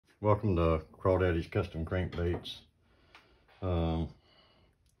Welcome to Crawdaddy's Custom Crankbaits.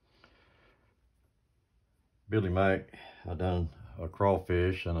 Billy Mac, I done a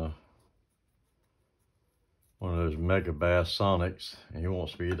crawfish and one of those Mega Bass Sonics, and he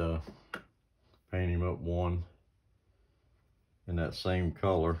wants me to paint him up one in that same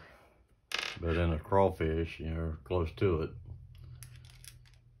color, but in a crawfish, you know, close to it.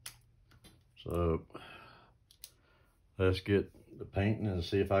 So let's get the painting and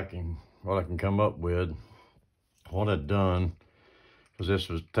see if what I can come up with. What I've done, because this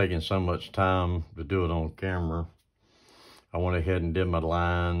was taking so much time to do it on camera, I went ahead and did my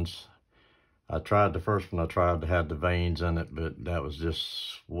lines. The first one I tried to have the veins in it, but that was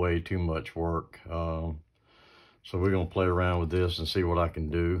just way too much work. So we're gonna play around with this and see what I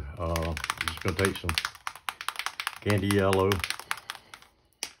can do. I'm just gonna take some candy yellow.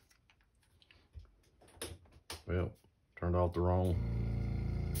 Well, turned off the wrong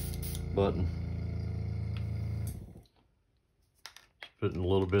button. Just putting a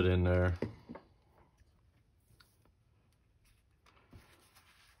little bit in there.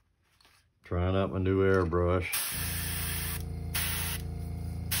 Trying out my new airbrush.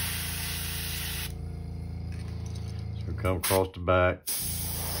 So come across the back.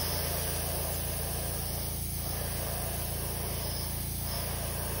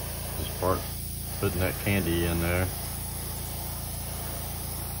 Just start putting that candy in there.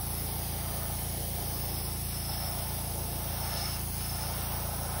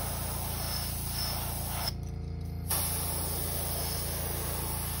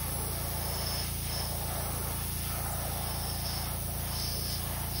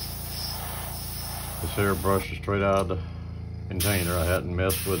 This airbrush is straight out of the container. I hadn't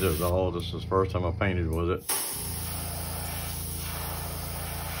messed with it at all. This is the first time I painted with it.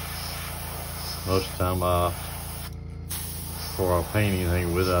 Most of the time before I paint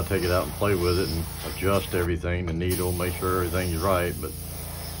anything with it, I take it out and play with it and adjust everything, the needle, make sure everything is right. But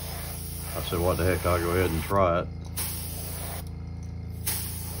I said, what the heck, I'll go ahead and try it.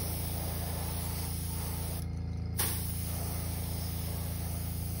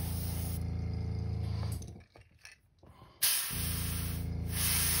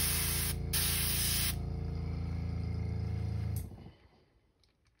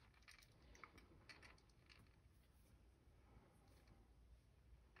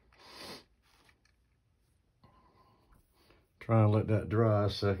 Try and let that dry a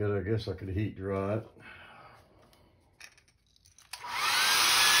second. I guess I could heat dry it.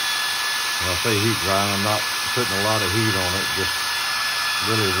 When I say heat dry, I'm not putting a lot of heat on it, just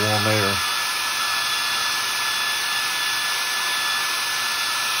really warm air.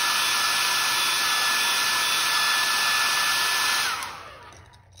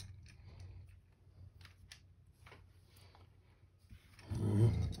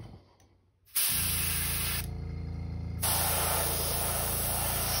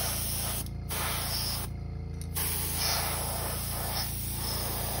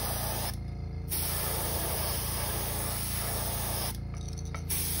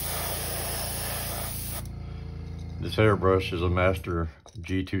 This airbrush is a Master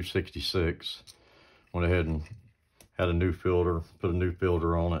G266. Went ahead and had a new filter, put a new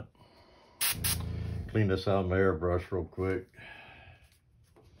filter on it. Clean this out of my airbrush real quick.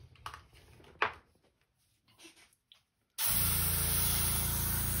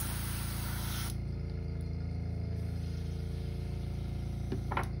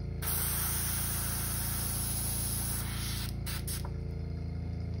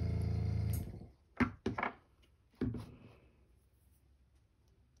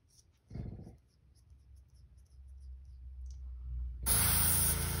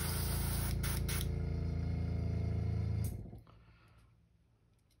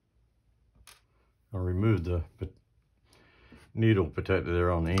 I'll remove the needle protector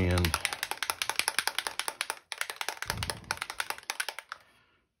there on the end.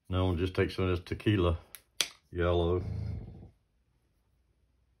 Now we'll just take some of this tequila yellow.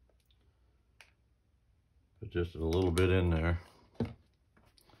 Put just a little bit in there.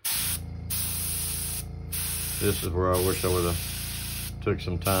 This is where I wish I would have took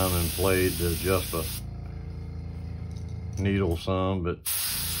some time and played to adjust the needle some, but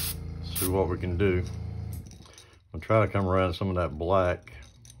see what we can do. I'll try to come around some of that black.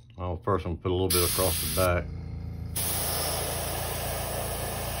 First I'm gonna put a little bit across the back.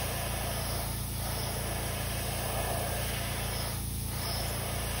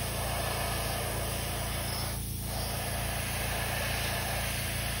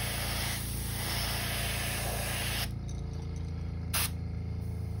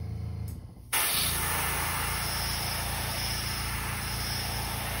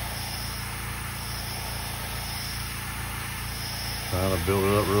 Trying to build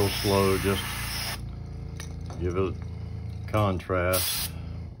it up real slow, just give it contrast.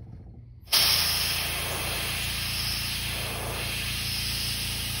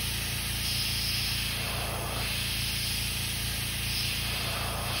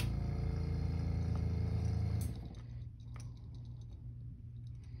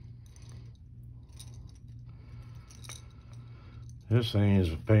 This thing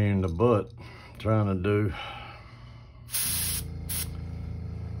is a pain in the butt trying to do.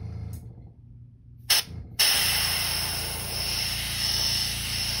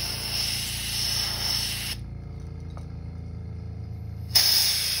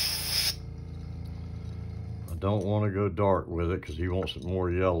 I don't want to go dark with it because he wants it more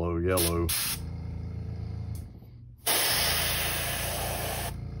yellow.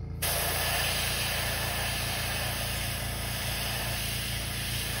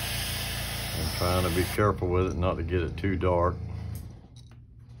 Trying to be careful with it, not to get it too dark.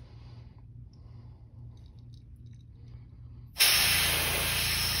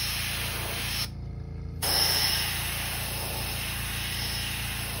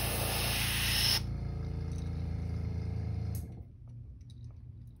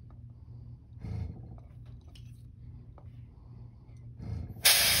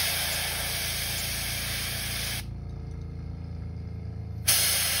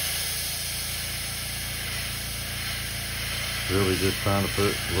 Really just trying to put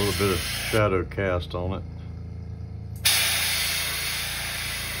a little bit of shadow cast on it.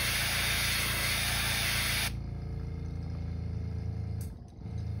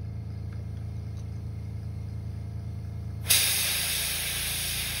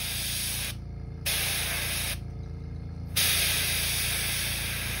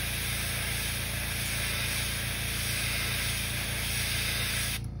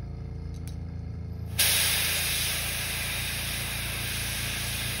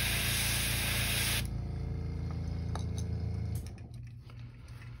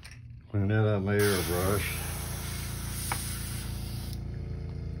 Clean that out of my airbrush.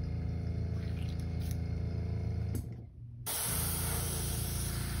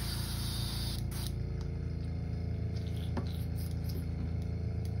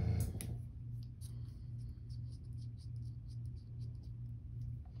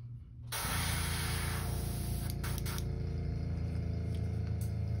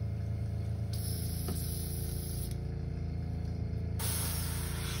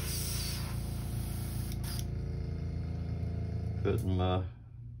 Putting my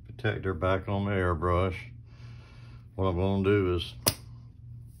protector back on my airbrush. What I'm going to do is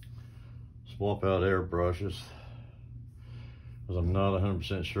swap out airbrushes because I'm not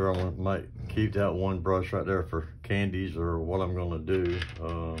 100% sure. I might keep that one brush right there for candies or what I'm going to do.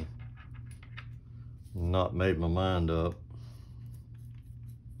 Not made my mind up.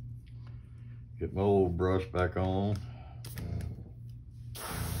 Get my old brush back on.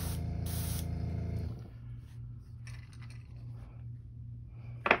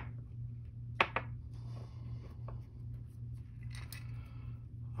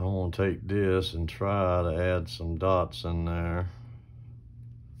 I'm going to take this and try to add some dots in there.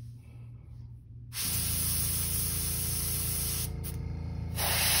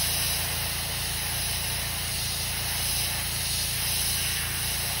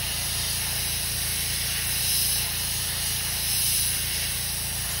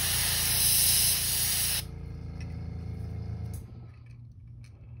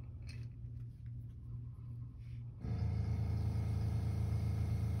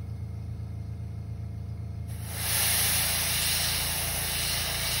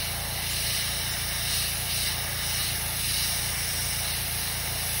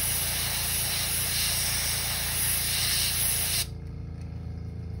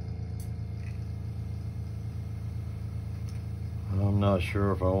 I'm not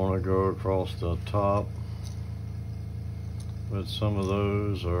sure if I want to go across the top with some of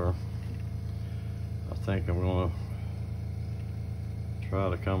those, or I think I'm going to try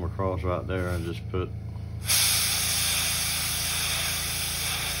to come across right there and just put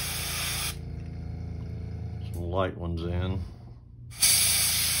some light ones in.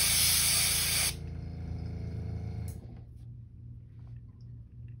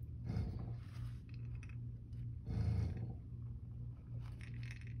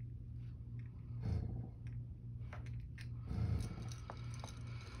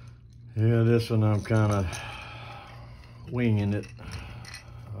 Yeah, this one I'm kind of winging it.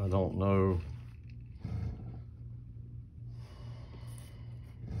 I don't know.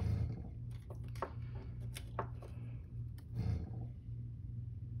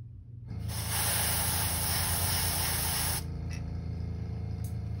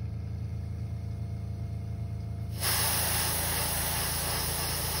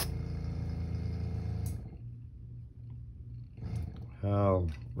 how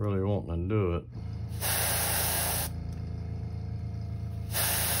I'm really wanting to do it.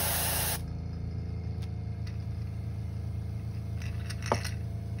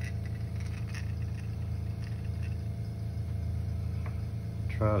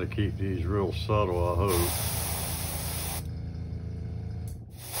 Try to keep these real subtle, I hope.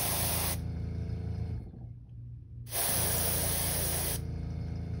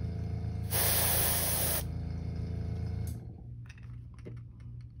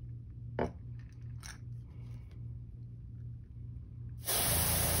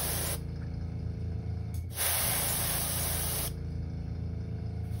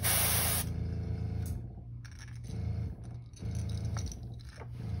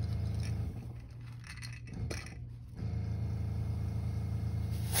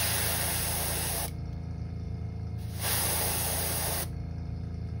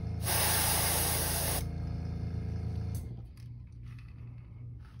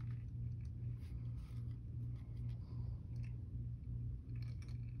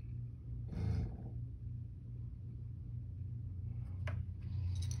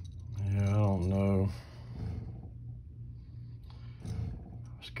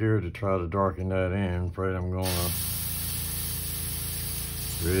 Scared to try to darken that in. Afraid I'm gonna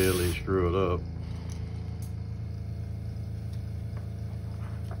really screw it up.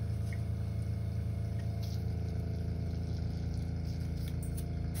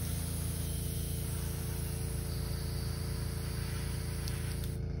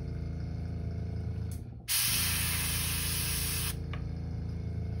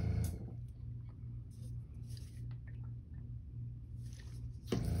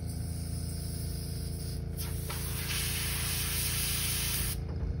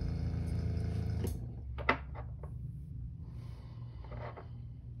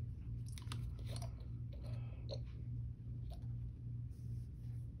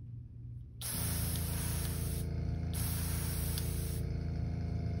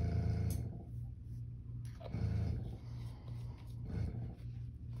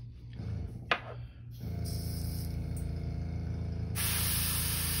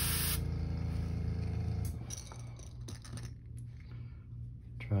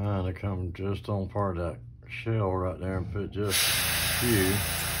 Trying to come just on part of that shell right there and put just a few.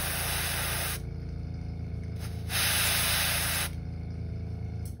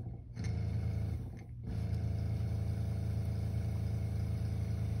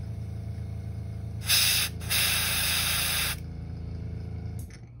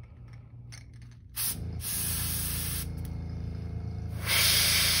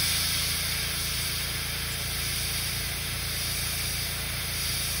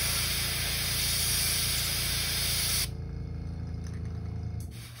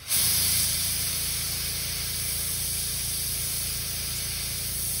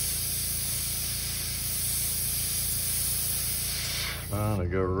 Trying to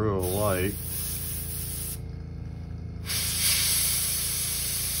go real light.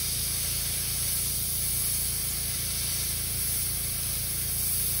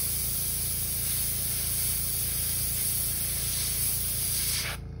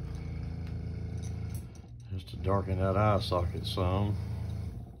 Just to darken that eye socket some.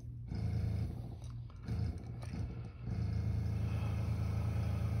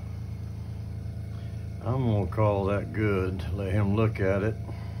 I'm gonna call that good. Let him look at it.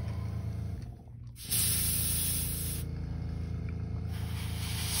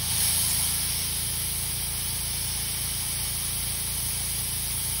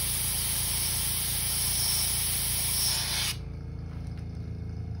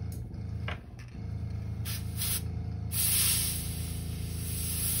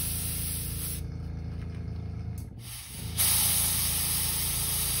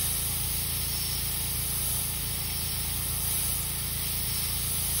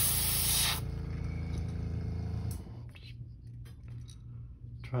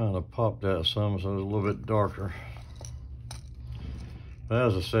 Trying to pop that some so it's a little bit darker. But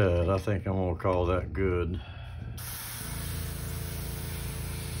as I said, I think I'm gonna call that good.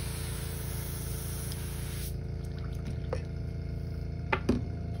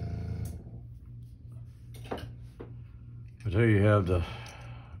 But here you have the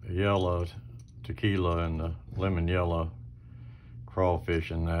yellow tequila and the lemon yellow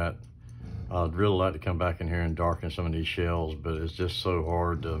crawfish in that. I'd really like to come back in here and darken some of these shells, but it's just so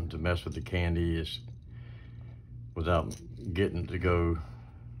hard to mess with the candy without getting to go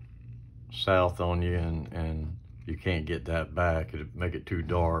south on you, and you can't get that back. It'd make it too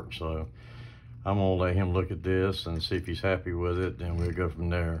dark. So I'm gonna let him look at this and see if he's happy with it, and we'll go from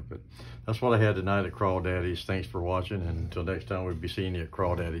there. But that's what I had tonight at Crawdaddy's. Thanks for watching, and until next time, we'll be seeing you at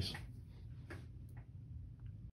Crawdaddy's.